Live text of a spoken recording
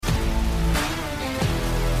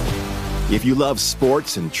If you love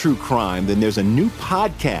sports and true crime, then there's a new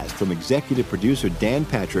podcast from executive producer Dan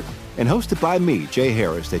Patrick and hosted by me, Jay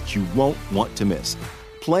Harris, that you won't want to miss.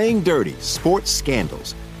 Playing Dirty: Sports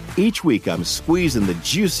Scandals. Each week, I'm squeezing the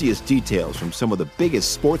juiciest details from some of the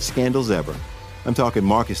biggest sports scandals ever. I'm talking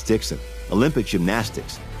Marcus Dixon, Olympic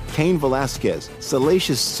gymnastics, Cain Velasquez,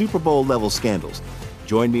 salacious Super Bowl-level scandals.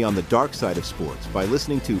 Join me on the dark side of sports by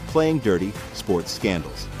listening to Playing Dirty: Sports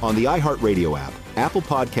Scandals on the iHeartRadio app, Apple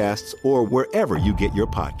Podcasts, or wherever you get your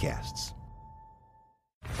podcasts.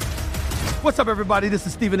 What's up, everybody? This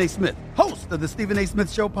is Stephen A. Smith, host of the Stephen A.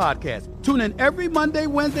 Smith Show podcast. Tune in every Monday,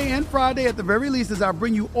 Wednesday, and Friday at the very least as I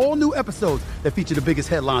bring you all new episodes that feature the biggest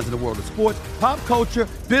headlines in the world of sports, pop culture,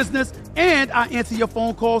 business, and I answer your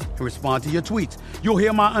phone calls and respond to your tweets. You'll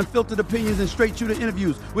hear my unfiltered opinions and straight-shooter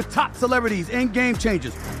interviews with top celebrities and game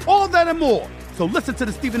changers. All that and more. So listen to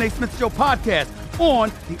the Stephen A. Smith Show podcast on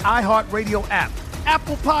the iHeartRadio app,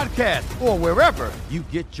 Apple Podcasts, or wherever you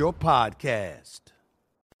get your podcast.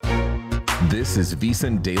 This is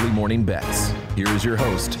VSiN Daily Morning Bets. Here is your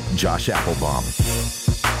host, Josh Applebaum.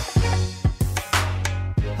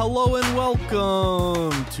 Hello and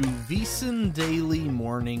welcome to VSiN Daily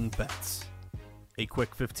Morning Bets, a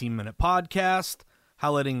quick 15-minute podcast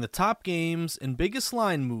highlighting the top games and biggest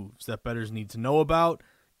line moves that bettors need to know about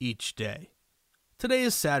each day. Today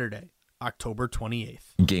is Saturday, October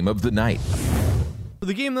 28th. Game of the night. For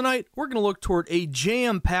the game of the night, we're going to look toward a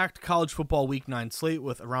jam-packed college football Week 9 slate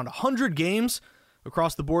with around 100 games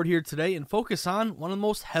across the board here today and focus on one of the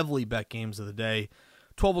most heavily bet games of the day.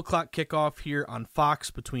 12 o'clock kickoff here on Fox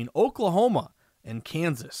between Oklahoma and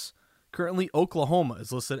Kansas. Currently, Oklahoma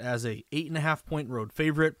is listed as a 8.5-point road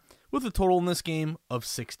favorite with a total in this game of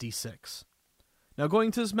 66. Now going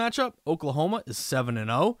to this matchup, Oklahoma is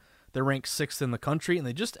 7-0. They're ranked 6th in the country, and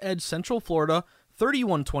they just edged Central Florida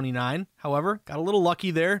 31-29. However, got a little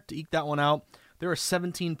lucky there to eke that one out. They're a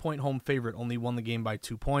 17-point home favorite, only won the game by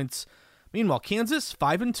 2 points. Meanwhile, Kansas,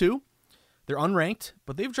 5-2. They're unranked,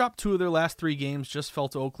 but they've dropped 2 of their last 3 games, just fell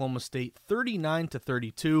to Oklahoma State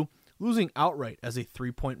 39-32, losing outright as a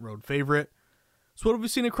 3-point road favorite. So what have we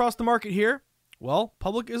seen across the market here? Well,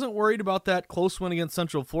 public isn't worried about that close win against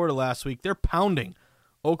Central Florida last week. They're pounding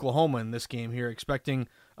Oklahoma in this game here, expecting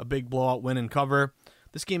a big blowout win and cover.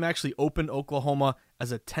 This game actually opened Oklahoma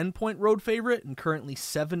as a 10-point road favorite, and currently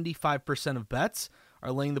 75% of bets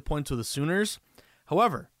are laying the points with the Sooners.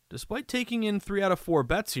 However, despite taking in 3 out of 4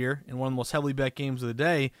 bets here in one of the most heavily bet games of the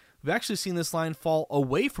day, we've actually seen this line fall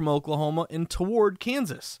away from Oklahoma and toward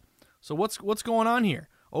Kansas. So what's going on here?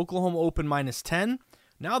 Oklahoma opened -10.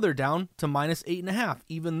 Now they're down to -8.5,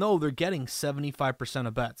 even though they're getting 75%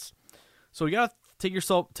 of bets. So you got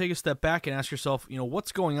to take a step back and ask yourself,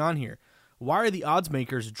 what's going on here? Why are the odds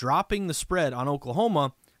makers dropping the spread on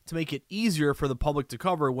Oklahoma to make it easier for the public to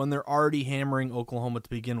cover when they're already hammering Oklahoma to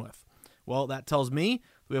begin with? Well, that tells me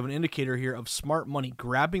we have an indicator here of smart money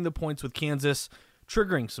grabbing the points with Kansas,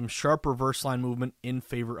 triggering some sharp reverse line movement in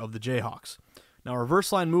favor of the Jayhawks. Now,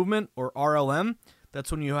 reverse line movement, or RLM,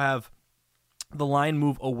 that's when you have the line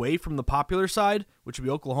move away from the popular side, which would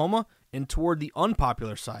be Oklahoma, and toward the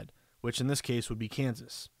unpopular side, which in this case would be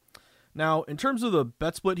Kansas. Now, in terms of the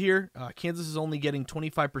bet split here, Kansas is only getting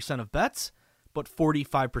 25% of bets, but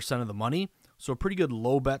 45% of the money. So a pretty good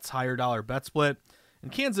low bets, higher dollar bet split.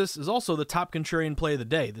 And Kansas is also the top contrarian play of the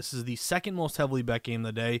day. This is the second most heavily bet game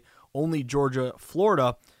of the day. Only Georgia,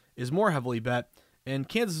 Florida is more heavily bet. And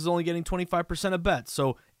Kansas is only getting 25% of bets.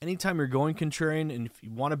 So anytime you're going contrarian, and if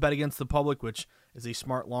you want to bet against the public, which is a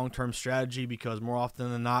smart long-term strategy because more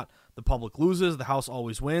often than not, the public loses, the house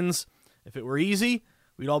always wins. If it were easy,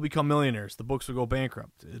 we'd all become millionaires. The books would go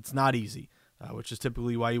bankrupt. It's not easy, which is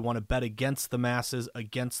typically why you want to bet against the masses,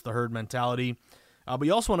 against the herd mentality. But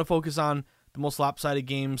you also want to focus on the most lopsided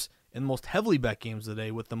games and the most heavily bet games of the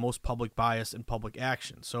day with the most public bias and public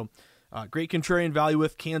action. So great contrarian value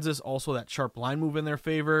with Kansas. Also that sharp line move in their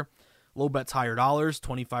favor. Low bets, higher dollars,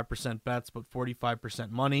 25% bets, but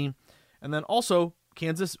 45% money. And then also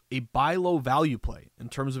Kansas, a buy low value play in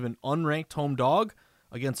terms of an unranked home dog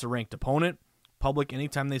against a ranked opponent. Public,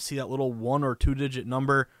 anytime they see that little 1 or 2 digit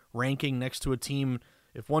number ranking next to a team,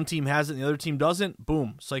 if one team has it and the other team doesn't,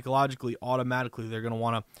 boom, psychologically, automatically, they're going to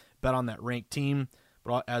want to bet on that ranked team.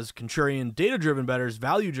 But as contrarian, data-driven bettors,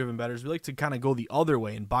 value-driven bettors, we like to kind of go the other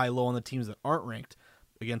way and buy low on the teams that aren't ranked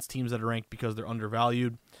against teams that are ranked because they're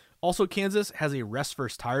undervalued. Also, Kansas has a rest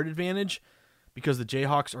versus tired advantage because the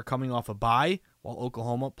Jayhawks are coming off a bye while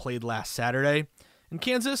Oklahoma played last Saturday. And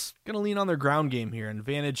Kansas going to lean on their ground game here, an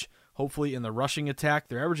advantage hopefully in the rushing attack.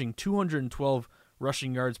 They're averaging 212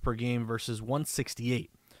 rushing yards per game versus 168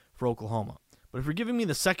 for Oklahoma. But if you're giving me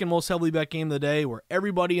the second most heavily bet game of the day where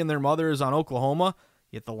everybody and their mother is on Oklahoma,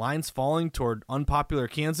 yet the line's falling toward unpopular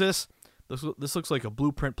Kansas, this looks like a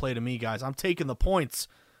blueprint play to me, guys. I'm taking the points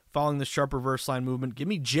following the sharp reverse line movement. Give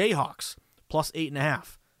me Jayhawks plus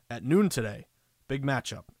 8.5 at noon today. Big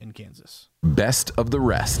matchup in Kansas. Best of the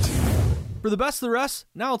rest. For the best of the rest,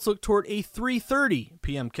 now let's look toward a 3:30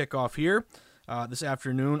 p.m. kickoff here this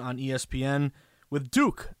afternoon on ESPN with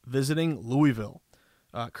Duke visiting Louisville.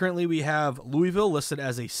 Currently, we have Louisville listed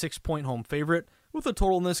as a 6-point home favorite with a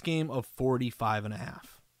total in this game of 45.5.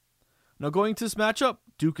 Now, going to this matchup,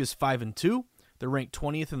 Duke is 5-2. They're ranked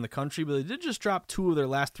 20th in the country, but they did just drop 2 of their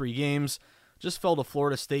last 3 games. Just fell to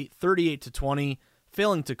Florida State 38-20,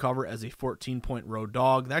 failing to cover as a 14-point road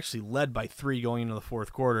dog. They actually led by 3 going into the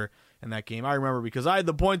fourth quarter in that game. I remember because I had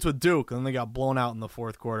the points with Duke, and then they got blown out in the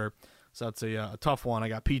fourth quarter. So that's a tough one. I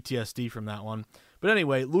got PTSD from that one. But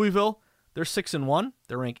anyway, Louisville, they're 6-1.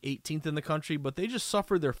 They're ranked 18th in the country, but they just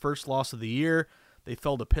suffered their first loss of the year. They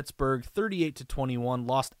fell to Pittsburgh 38-21,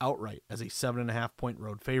 lost outright as a 7.5-point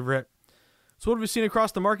road favorite. So what have we seen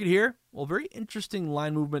across the market here? Well, very interesting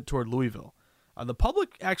line movement toward Louisville. The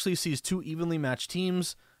public actually sees 2 evenly matched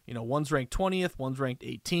teams. One's ranked 20th, one's ranked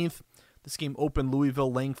 18th. This game opened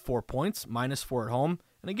Louisville laying 4 points, -4 at home.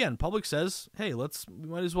 And again, public says, hey, we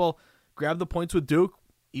might as well grab the points with Duke.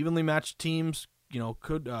 Evenly matched teams,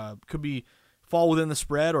 could be fall within the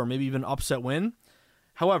spread or maybe even upset win.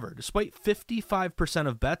 However, despite 55%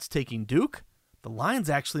 of bets taking Duke, the line's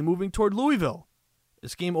actually moving toward Louisville.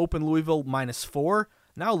 This game opened Louisville -4.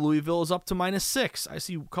 Now Louisville is up to -6. I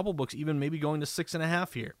see a couple books even maybe going to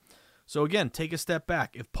 6.5 here. So again, take a step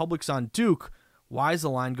back. If public's on Duke, why is the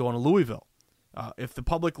line going to Louisville? If the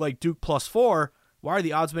public like Duke +4, why are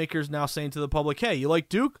the odds makers now saying to the public, hey, you like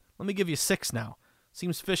Duke? Let me give you 6 now.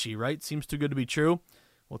 Seems fishy, right? Seems too good to be true.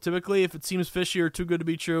 Well, typically, if it seems fishy or too good to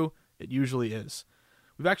be true, it usually is.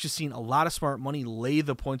 We've actually seen a lot of smart money lay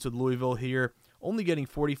the points with Louisville here, only getting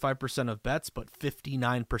 45% of bets, but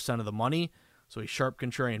 59% of the money. So a sharp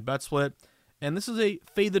contrarian bet split. And this is a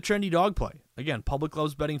fade the trendy dog play. Again, public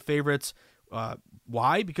loves betting favorites.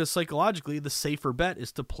 Why? Because psychologically, the safer bet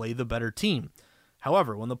is to play the better team.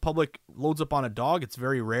 However, when the public loads up on a dog, it's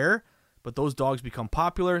very rare, but those dogs become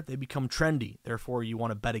popular. They become trendy. Therefore, you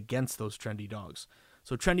want to bet against those trendy dogs.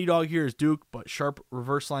 So trendy dog here is Duke, but sharp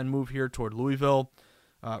reverse line move here toward Louisville.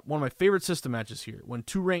 One of my favorite system matches here. When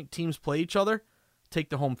 2 ranked teams play each other, take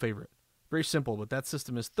the home favorite. Very simple, but that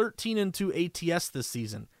system is 13-2 ATS this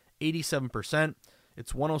season, 87%.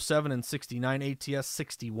 It's 107-69 ATS,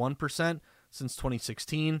 61% since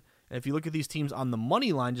 2016. And if you look at these teams on the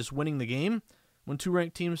money line, just winning the game, when 2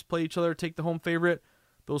 ranked teams play each other, take the home favorite.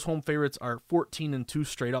 Those home favorites are 14-2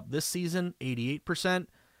 straight up this season, 88%,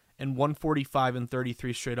 and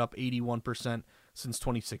 145-33 straight up, 81% since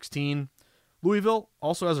 2016. Louisville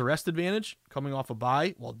also has a rest advantage coming off a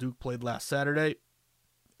bye while Duke played last Saturday.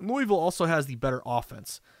 Louisville also has the better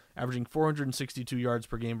offense, averaging 462 yards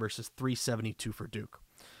per game versus 372 for Duke.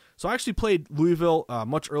 So I actually played Louisville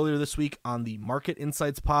much earlier this week on the Market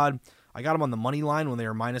Insights pod. I got them on the money line when they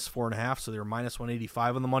were -4.5, so they were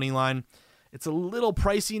 -185 on the money line. It's a little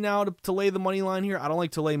pricey now to lay the money line here. I don't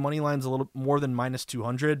like to lay money lines a little more than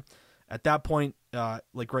 -200. At that point,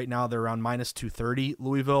 like right now, they're around -230,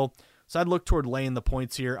 Louisville. So I'd look toward laying the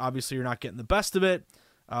points here. Obviously, you're not getting the best of it,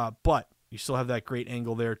 but you still have that great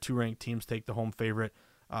angle there. 2 ranked teams take the home favorite,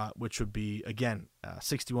 which would be, again,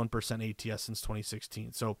 61% ATS since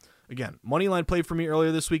 2016. So, again, money line played for me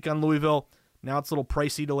earlier this week on Louisville. Now it's a little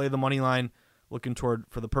pricey to lay the money line. Looking toward,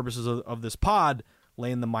 for the purposes of this pod,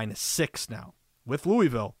 laying the -6 now with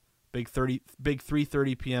Louisville. Big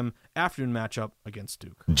 3:30 p.m. afternoon matchup against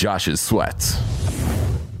Duke. Josh's Sweats.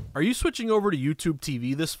 Are you switching over to YouTube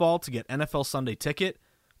TV this fall to get NFL Sunday Ticket?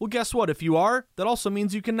 Well, guess what? If you are, that also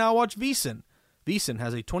means you can now watch VSiN. VSiN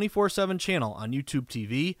has a 24/7 channel on YouTube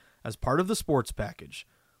TV as part of the sports package.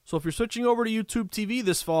 So if you're switching over to YouTube TV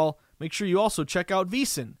this fall, make sure you also check out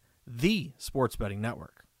VSiN, the sports betting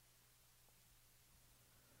network.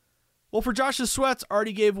 Well, for Josh's Sweats,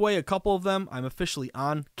 already gave away a couple of them. I'm officially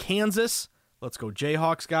on Kansas. Let's go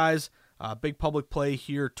Jayhawks, guys. Big public play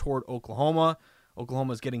here toward Oklahoma.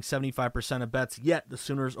 Oklahoma is getting 75% of bets, yet the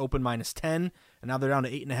Sooners open -10, and now they're down to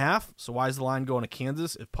 8.5. So why is the line going to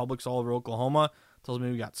Kansas if public's all over Oklahoma? Tells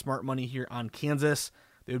me we got smart money here on Kansas.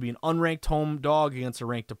 They would be an unranked home dog against a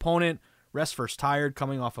ranked opponent. Rest first tired,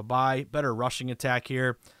 coming off a bye. Better rushing attack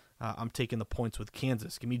here. I'm taking the points with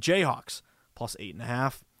Kansas. Give me Jayhawks plus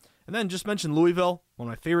 8.5. And then just mentioned Louisville, one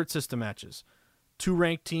of my favorite system matches. 2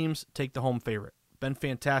 ranked teams take the home favorite. Been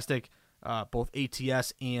fantastic, both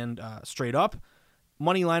ATS and straight up.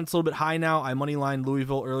 Money line, it's a little bit high now. I money lined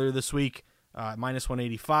Louisville earlier this week. minus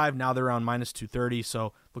 185. Now they're around minus 230,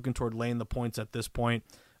 so looking toward laying the points at this point.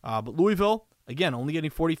 But Louisville, again, only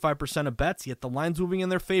getting 45% of bets, yet the line's moving in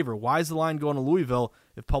their favor. Why is the line going to Louisville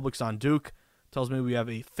if public's on Duke? Tells me we have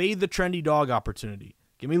a fade the trendy dog opportunity.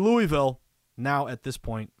 Give me Louisville now at this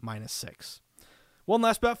point, minus 6. One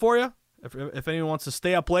last bet for you. If anyone wants to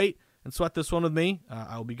stay up late and sweat this one with me,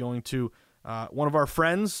 I will be going to one of our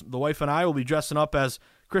friends. The wife and I will be dressing up as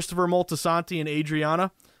Christopher Moltisanti and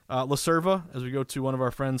Adriana Lacerva as we go to one of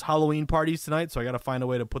our friends' Halloween parties tonight, so I got to find a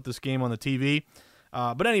way to put this game on the TV.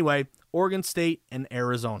 But anyway, Oregon State and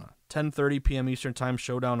Arizona, 10:30 p.m. Eastern Time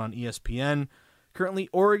showdown on ESPN. Currently,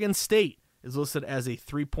 Oregon State is listed as a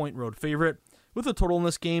 3-point road favorite with a total in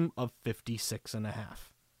this game of 56.5.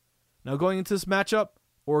 Now going into this matchup,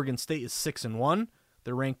 Oregon State is 6-1.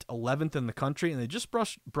 They're ranked 11th in the country, and they just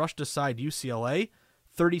brushed aside UCLA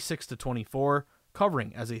 36-24,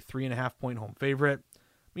 covering as a 3.5-point home favorite.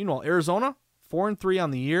 Meanwhile, Arizona 4-3 on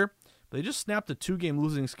the year, but they just snapped a 2-game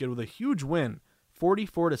losing skid with a huge win,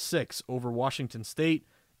 44-6 over Washington State,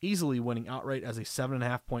 easily winning outright as a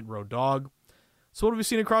 7.5-point road dog. So what have we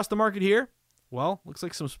seen across the market here? Well, looks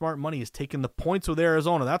like some smart money is taking the points with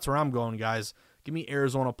Arizona. That's where I'm going, guys. Give me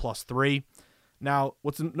Arizona plus 3. Now,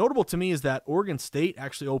 what's notable to me is that Oregon State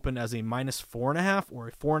actually opened as a minus 4.5 or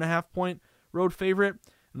a 4.5-point road favorite.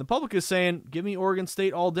 And the public is saying, give me Oregon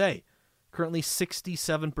State all day. Currently,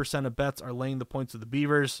 67% of bets are laying the points of the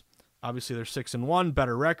Beavers. Obviously, they're 6-1,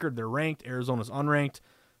 better record. They're ranked. Arizona's unranked.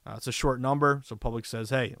 It's a short number, so public says,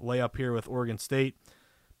 hey, lay up here with Oregon State.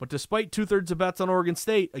 But despite 2/3 of bets on Oregon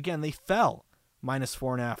State, again, they fell minus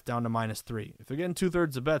 4.5 down to minus 3. If they're getting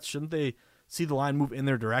 2/3 of bets, shouldn't they see the line move in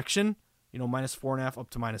their direction? Minus 4.5 up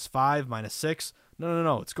to minus 5, minus 6.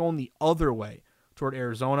 No. It's going the other way toward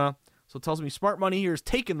Arizona. So it tells me smart money here is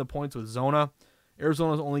taking the points with Zona.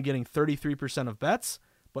 Arizona's only getting 33% of bets,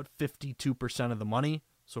 but 52% of the money.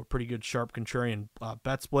 So a pretty good sharp contrarian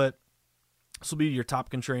bet split. This will be your top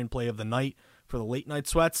contrarian play of the night for the late night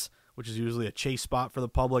sweats, which is usually a chase spot for the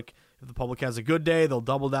public. If the public has a good day, they'll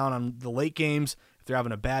double down on the late games. If they're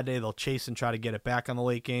having a bad day, they'll chase and try to get it back on the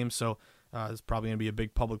late games. So it's probably going to be a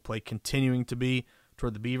big public play continuing to be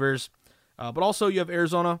toward the Beavers. But also you have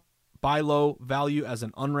Arizona buy low value as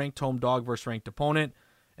an unranked home dog versus ranked opponent.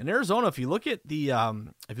 And Arizona, if you look at the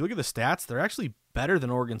stats, they're actually better than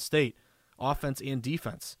Oregon State, offense and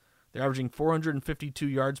defense. They're averaging 452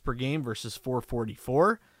 yards per game versus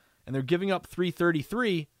 444, and they're giving up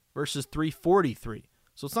 333 versus 343.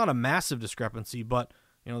 So it's not a massive discrepancy, but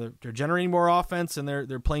they're generating more offense and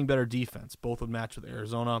they're playing better defense. Both would match with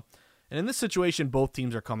Arizona. And in this situation, both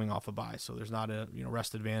teams are coming off a bye, so there's not a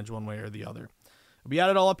rest advantage one way or the other. We add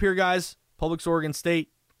it all up here, guys. Public's Oregon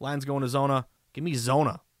State, line's going to Zona. Give me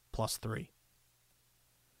Zona plus 3.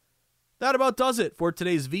 That about does it for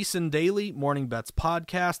today's VSiN Daily Morning Bets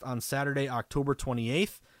podcast on Saturday, October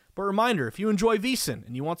 28th. But reminder, if you enjoy VSiN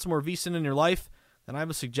and you want some more VSiN in your life, then I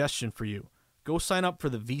have a suggestion for you. Go sign up for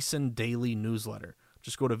the VSiN Daily newsletter.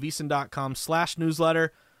 Just go to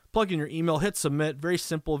vsin.com/newsletter, plug in your email, hit submit. Very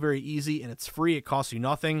simple, very easy, and it's free. It costs you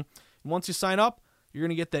nothing. And once you sign up, you're going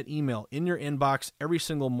to get that email in your inbox every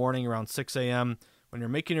single morning around 6 a.m. When you're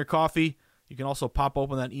making your coffee, you can also pop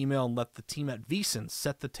open that email and let the team at VSiN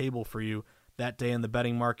set the table for you that day in the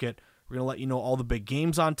betting market. We're going to let you know all the big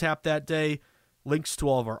games on tap that day, links to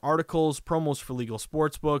all of our articles, promos for legal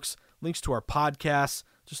sports books, links to our podcasts.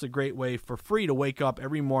 Just a great way for free to wake up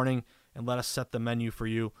every morning and let us set the menu for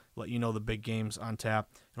you, let you know the big games on tap,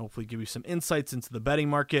 and hopefully give you some insights into the betting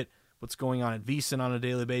market, what's going on at VSiN on a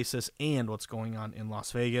daily basis, and what's going on in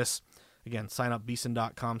Las Vegas. Again, sign up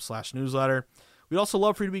vsin.com/newsletter. We'd also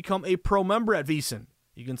love for you to become a pro member at VSiN.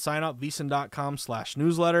 You can sign up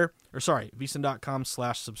vsin.com/newsletter,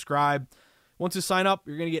 vsin.com/subscribe. Once you sign up,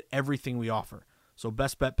 you're going to get everything we offer. So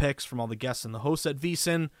best bet picks from all the guests and the hosts at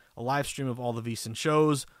VSiN, a live stream of all the VSiN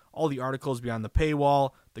shows, all the articles beyond the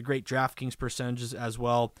paywall, the great DraftKings percentages as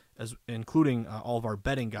well, as including all of our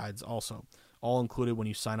betting guides also. All included when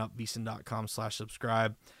you sign up,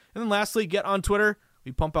 vsin.com/subscribe. And then lastly, get on Twitter.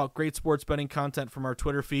 We pump out great sports betting content from our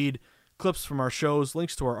Twitter feed, clips from our shows,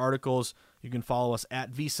 links to our articles. You can follow us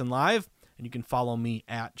at VSiN Live, and you can follow me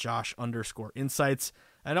at Josh_Insights.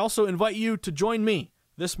 And also invite you to join me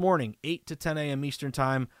this morning, 8 to 10 a.m. Eastern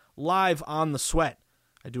Time, live on The Sweat.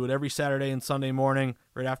 I do it every Saturday and Sunday morning.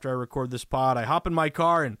 Right after I record this pod, I hop in my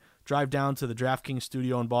car and drive down to the DraftKings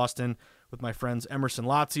studio in Boston with my friends Emerson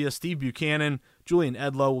Latzia, Steve Buchanan, Julian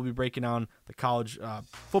Edlow. We'll be breaking down the college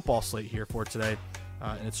football slate here for today.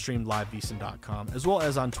 And it's streamed live vsin.com, as well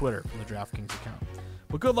as on Twitter from the DraftKings account.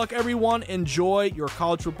 But good luck, everyone. Enjoy your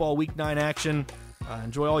college football Week 9 action.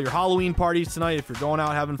 Enjoy all your Halloween parties tonight if you're going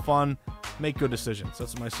out having fun. make good decisions.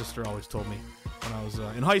 That's what my sister always told me when I was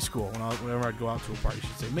in high school. Whenever I'd go out to a party,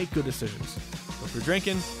 she'd say, make good decisions. So if you're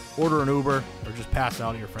drinking, order an Uber or just pass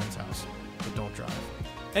out at your friend's house, but don't drive.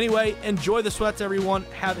 Anyway, enjoy the sweats, everyone.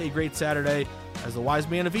 Have a great Saturday, as the wise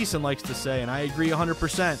man of VSiN likes to say, and I agree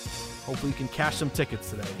 100%. Hopefully you can cash some tickets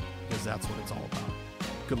today, because that's what it's all about.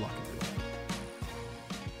 Good luck, everyone.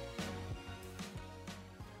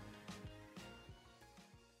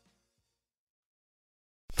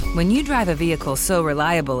 When you drive a vehicle so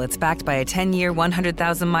reliable it's backed by a 10-year,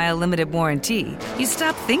 100,000-mile limited warranty, you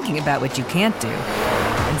stop thinking about what you can't do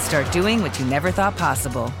and start doing what you never thought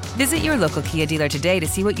possible. Visit your local Kia dealer today to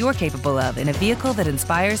see what you're capable of in a vehicle that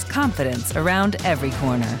inspires confidence around every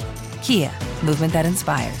corner. Kia, movement that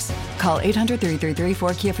inspires. Call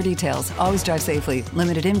 800-333-4KIA for details. Always drive safely.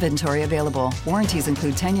 Limited inventory available. Warranties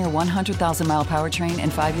include 10-year 100,000-mile powertrain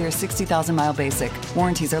and 5-year 60,000-mile basic.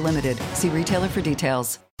 Warranties are limited. See retailer for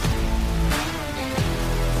details.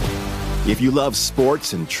 If you love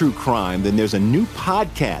sports and true crime, then there's a new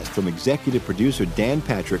podcast from executive producer Dan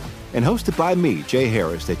Patrick and hosted by me, Jay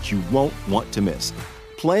Harris, that you won't want to miss.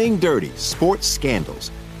 Playing Dirty: Sports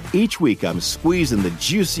Scandals. Each week, I'm squeezing the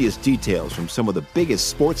juiciest details from some of the biggest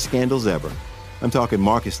sports scandals ever. I'm talking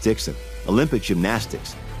Marcus Dixon, Olympic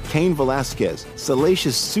gymnastics, Cain Velasquez,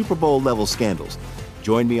 salacious Super Bowl-level scandals.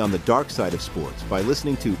 Join me on the dark side of sports by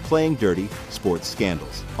listening to Playing Dirty: Sports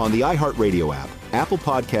Scandals on the iHeartRadio app, Apple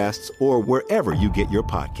Podcasts, or wherever you get your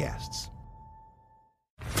podcasts.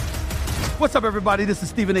 What's up, everybody? This is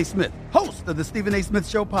Stephen A. Smith, host of the Stephen A. Smith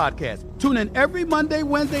Show podcast. Tune in every Monday,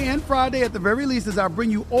 Wednesday, and Friday at the very least as I bring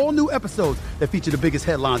you all new episodes that feature the biggest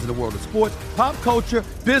headlines in the world of sports, pop culture,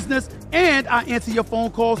 business, and I answer your phone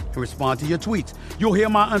calls and respond to your tweets. You'll hear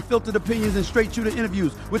my unfiltered opinions and straight-shooter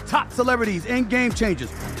interviews with top celebrities and game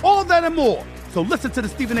changers. All that and more. So listen to the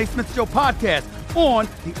Stephen A. Smith Show podcast on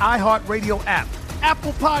the iHeartRadio app,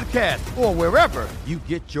 Apple Podcasts, or wherever you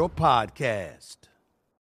get your podcast.